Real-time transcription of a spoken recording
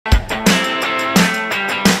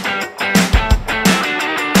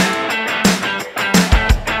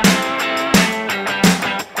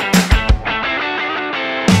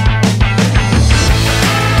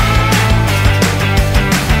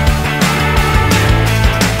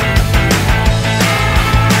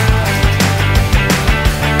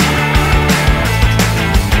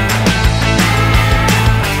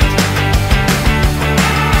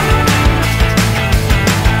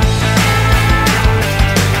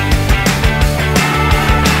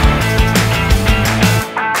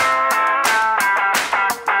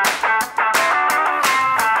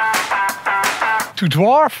To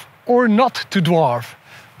dwarf or not to dwarf?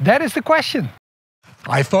 That is the question.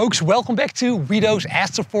 Hi folks, welcome back to Wido's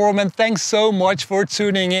Astroforum and thanks so much for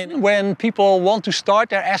tuning in. When people want to start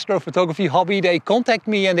their astrophotography hobby, they contact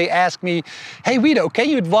me and they ask me, hey Wido, can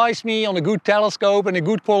you advise me on a good telescope and a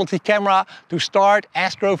good quality camera to start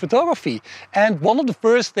astrophotography? And one of the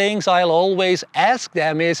first things I'll always ask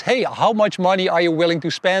them is, hey, how much money are you willing to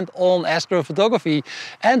spend on astrophotography?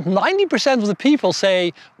 And 90% of the people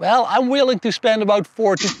say, well, I'm willing to spend about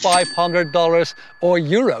 $400 to $500 or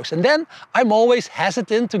euros. And then I'm always hesitant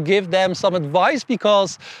to give them some advice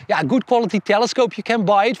because, yeah, a good quality telescope, you can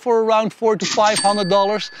buy it for around $400 to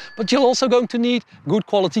 $500, but you're also going to need good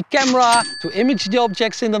quality camera to image the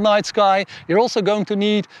objects in the night sky. You're also going to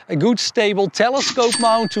need a good stable telescope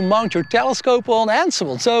mount to mount your telescope on and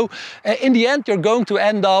so on. So in the end, you're going to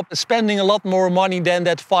end up spending a lot more money than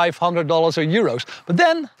that $500 or euros. But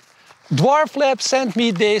then DWARFLAB sent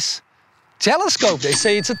me this telescope. They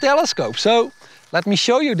say it's a telescope. So let me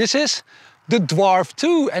show you. This is the DWARF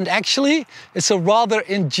II, and actually it's a rather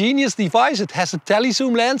ingenious device. It has a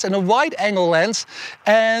telezoom lens and a wide angle lens,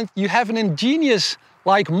 and you have an ingenious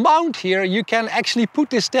mount here. You can actually put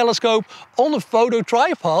this telescope on a photo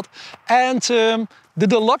tripod, and the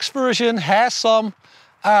deluxe version has some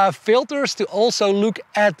filters to also look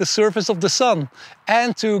at the surface of the sun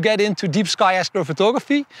and to get into deep sky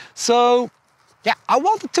astrophotography. So yeah, I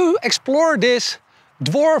wanted to explore this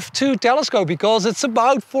DWARF II telescope because it's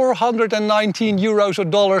about 419 euros or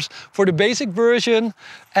dollars for the basic version,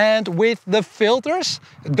 and with the filters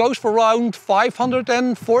it goes for around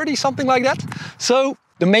 540, something like that. So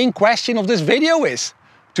the main question of this video is,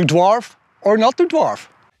 to dwarf or not to dwarf?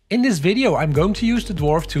 In this video I'm going to use the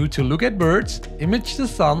DWARF II to look at birds, image the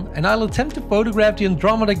sun, and I'll attempt to photograph the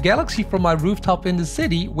Andromeda Galaxy from my rooftop in the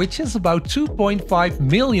city, which is about 2.5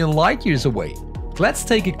 million light years away. Let's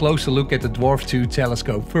take a closer look at the DWARF II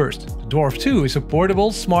telescope first. The DWARF II is a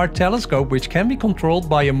portable, smart telescope which can be controlled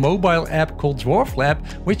by a mobile app called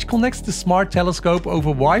DWARFLAB, which connects the smart telescope over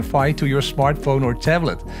Wi-Fi to your smartphone or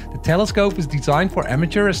tablet. The telescope is designed for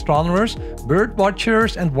amateur astronomers, bird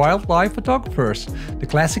watchers and wildlife photographers. The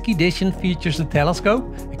Classic Edition features a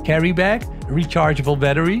telescope, a carry bag, a rechargeable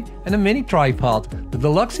battery and a mini tripod. The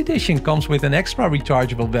Deluxe Edition comes with an extra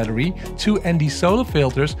rechargeable battery, 2 ND solar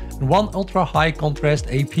filters and 1 ultra-high contrast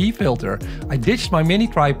AP filter. I ditched my mini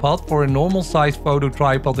tripod for a normal sized photo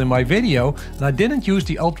tripod in my video, and I didn't use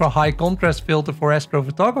the ultra-high contrast filter for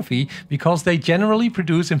astrophotography because they generally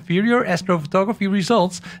produce inferior astrophotography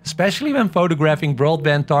results, especially when photographing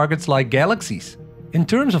broadband targets like galaxies. In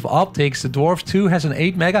terms of optics, the DWARF II has an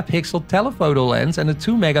 8 megapixel telephoto lens and a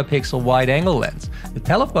 2 megapixel wide-angle lens. The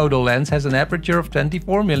telephoto lens has an aperture of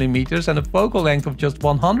 24mm and a focal length of just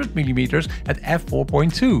 100mm at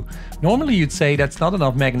f4.2. Normally you'd say that's not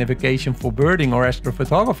enough magnification for birding or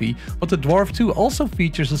astrophotography, but the DWARF II also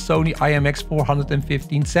features a Sony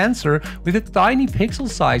IMX415 sensor with a tiny pixel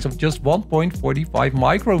size of just 1.45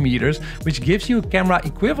 micrometers, which gives you a camera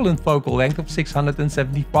equivalent focal length of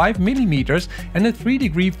 675mm and a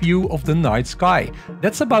 3-degree view of the night sky.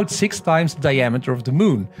 That's about 6 times the diameter of the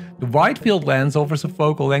moon. The wide field lens offers a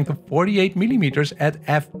focal length of 48mm at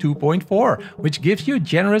f2.4, which gives you a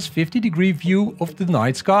generous 50-degree view of the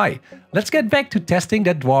night sky. Let's get back to testing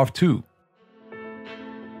that DWARF II.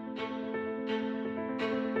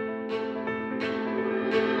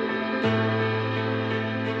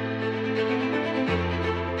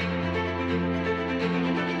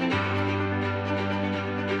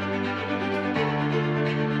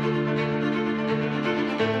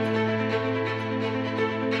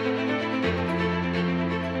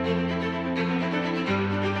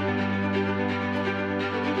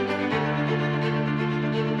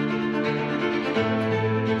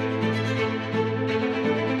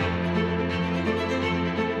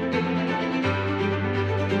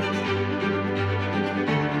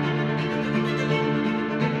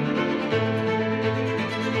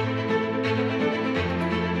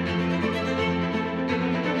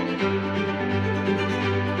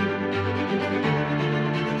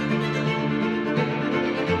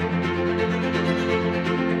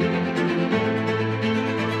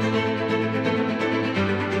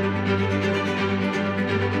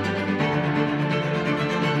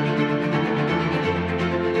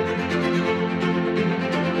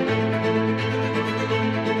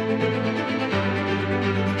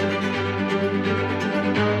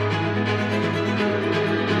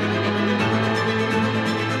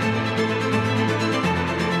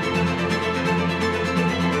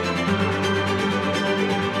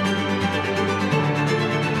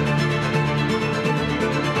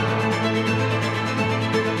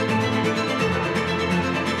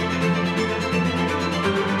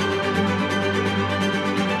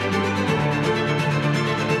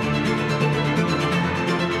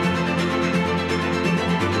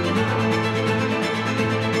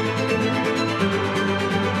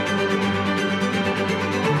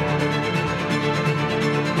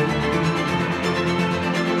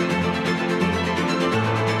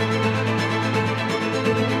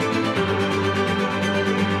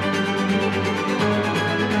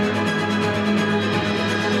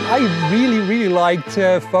 really liked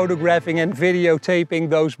photographing and videotaping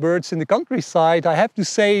those birds in the countryside. I have to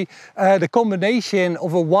say the combination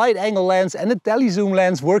of a wide-angle lens and a telezoom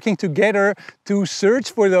lens working together to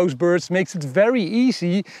search for those birds makes it very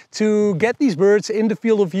easy to get these birds in the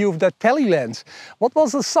field of view of that tele lens. What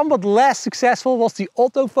was somewhat less successful was the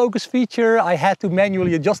autofocus feature. I had to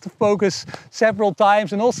manually adjust the focus several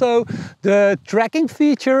times, and also the tracking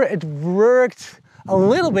feature. It worked a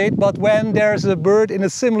little bit, but when there's a bird in a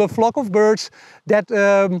similar flock of birds, that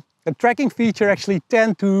the tracking feature actually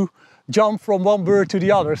tend to jump from one bird to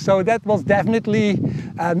the other. So that was definitely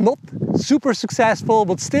not super successful,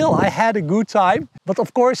 but still I had a good time. But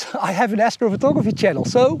of course I have an astrophotography channel.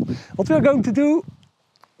 So what we're going to do,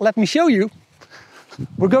 let me show you.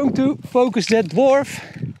 We're going to focus that dwarf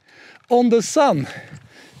on the sun.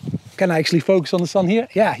 Can I actually focus on the sun here?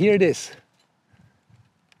 Yeah, here it is.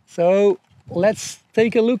 So let's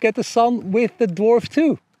take a look at the sun with the DWARF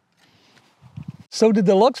II. So the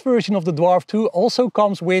deluxe version of the DWARF II also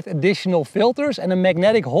comes with additional filters and a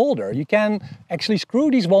magnetic holder. You can actually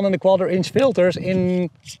screw these 1¼ inch filters in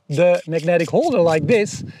the magnetic holder like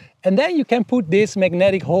this, and then you can put this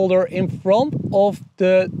magnetic holder in front of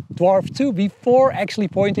the DWARF II before actually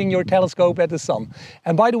pointing your telescope at the sun.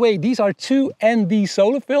 And by the way, these are 2 ND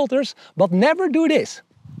solar filters, but never do this.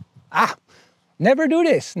 Never do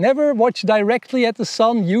this. Never watch directly at the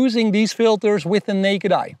sun using these filters with the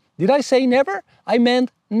naked eye. Did I say never? I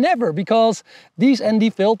meant never, because these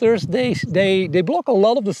ND filters, they block a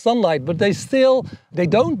lot of the sunlight, but they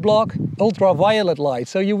don't block ultraviolet light.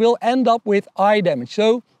 So you will end up with eye damage.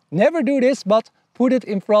 So never do this, but put it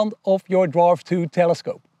in front of your DWARF II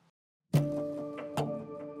telescope.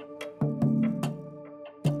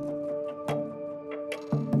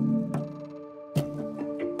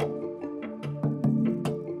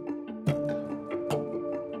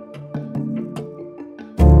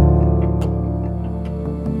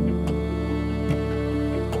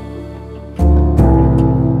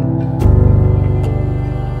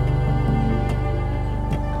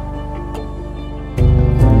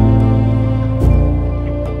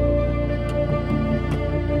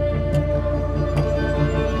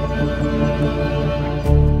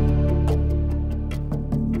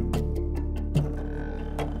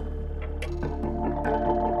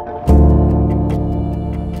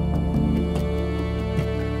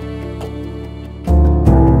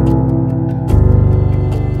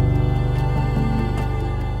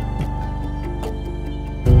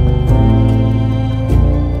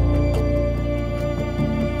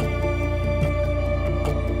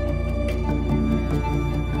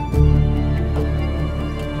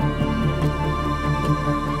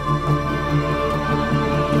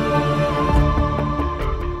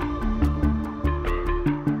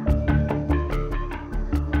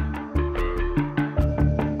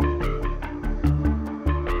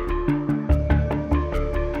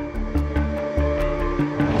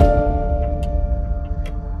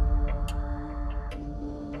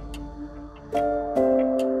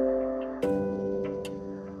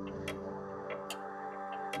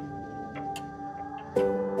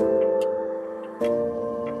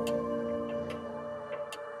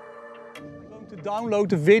 Download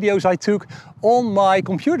the videos I took on my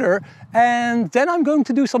computer, and then I'm going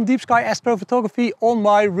to do some deep sky astrophotography on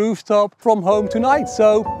my rooftop from home tonight.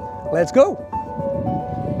 So let's go!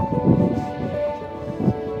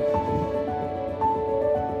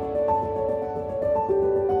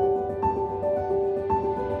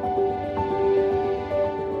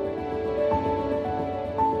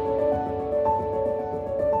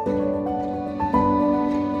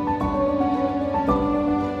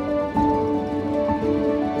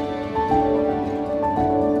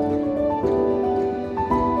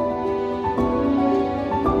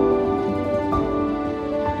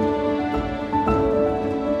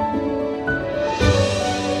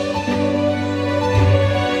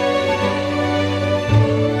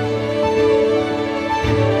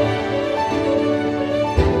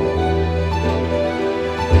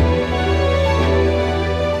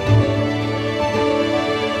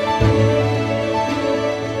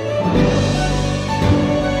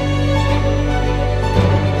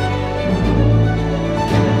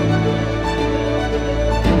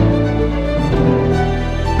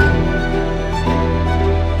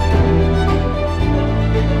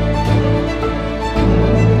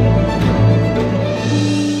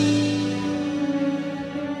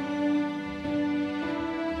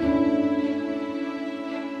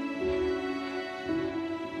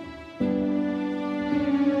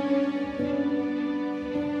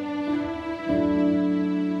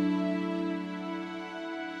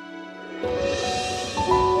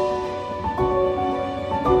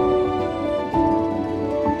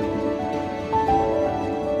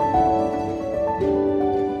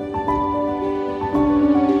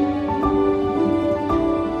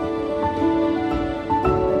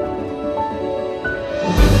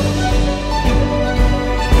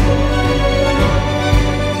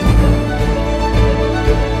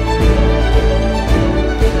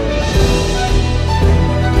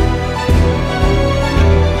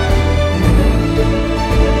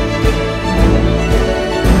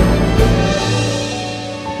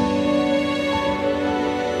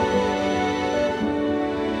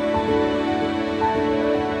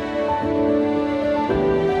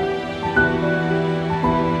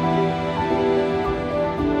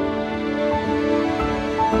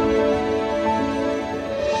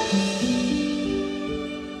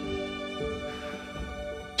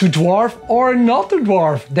 To dwarf or not to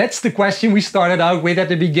dwarf? That's the question we started out with at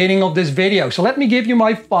the beginning of this video. So let me give you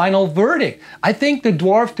my final verdict. I think the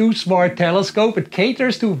DWARF II Smart Telescope, it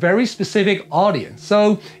caters to a very specific audience.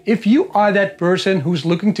 So if you are that person who's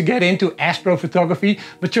looking to get into astrophotography,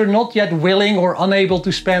 but you're not yet willing or unable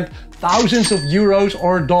to spend thousands of euros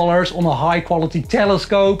or dollars on a high quality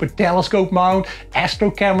telescope, a telescope mount, astro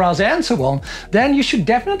cameras and so on, then you should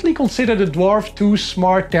definitely consider the DWARF II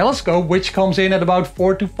Smart Telescope, which comes in at about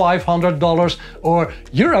 $400 to $500 or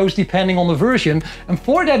euros depending on the version. And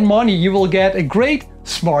for that money you will get a great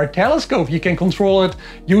smart telescope. You can control it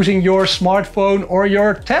using your smartphone or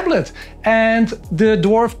your tablet. And the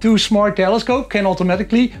DWARF II Smart Telescope can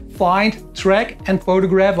automatically find, track and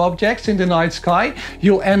photograph objects in the night sky.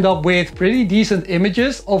 You'll end up with pretty decent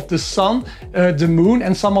images of the sun, the moon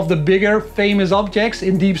and some of the bigger famous objects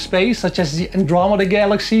in deep space, such as the Andromeda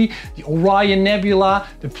Galaxy, the Orion Nebula,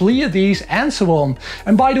 the Pleiades and so on.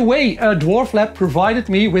 And by the way, DWARFLAB provided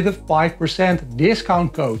me with a 5%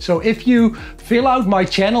 discount code. So if you fill out my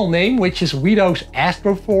channel name, which is Wido's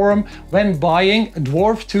Astro Forum, when buying a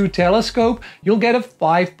DWARF II telescope, you'll get a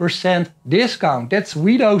 5% discount. That's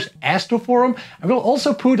Wido's Astro Forum. I will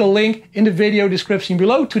also put a link in the video description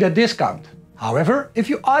below to that discount. However, if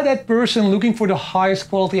you are that person looking for the highest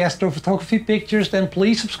quality astrophotography pictures, then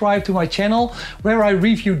please subscribe to my channel where I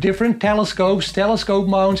review different telescopes, telescope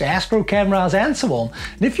mounts, astro cameras and so on.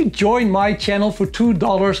 And if you join my channel for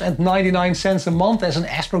 $2.99 a month as an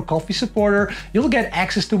Astro Coffee supporter, you'll get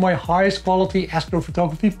access to my highest quality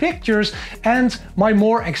astrophotography pictures and my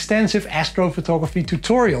more extensive astrophotography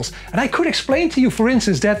tutorials. And I could explain to you, for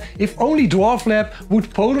instance, that if only DWARFLAB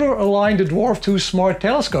would polar align the DWARF II Smart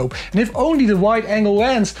Telescope, and if only the wide-angle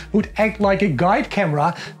lens would act like a guide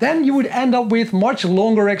camera, then you would end up with much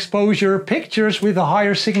longer exposure pictures with a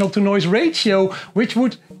higher signal-to-noise ratio, which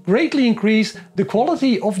would greatly increase the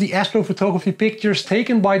quality of the astrophotography pictures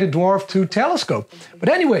taken by the DWARF II telescope. But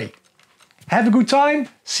anyway, have a good time,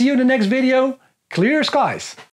 see you in the next video, clear skies!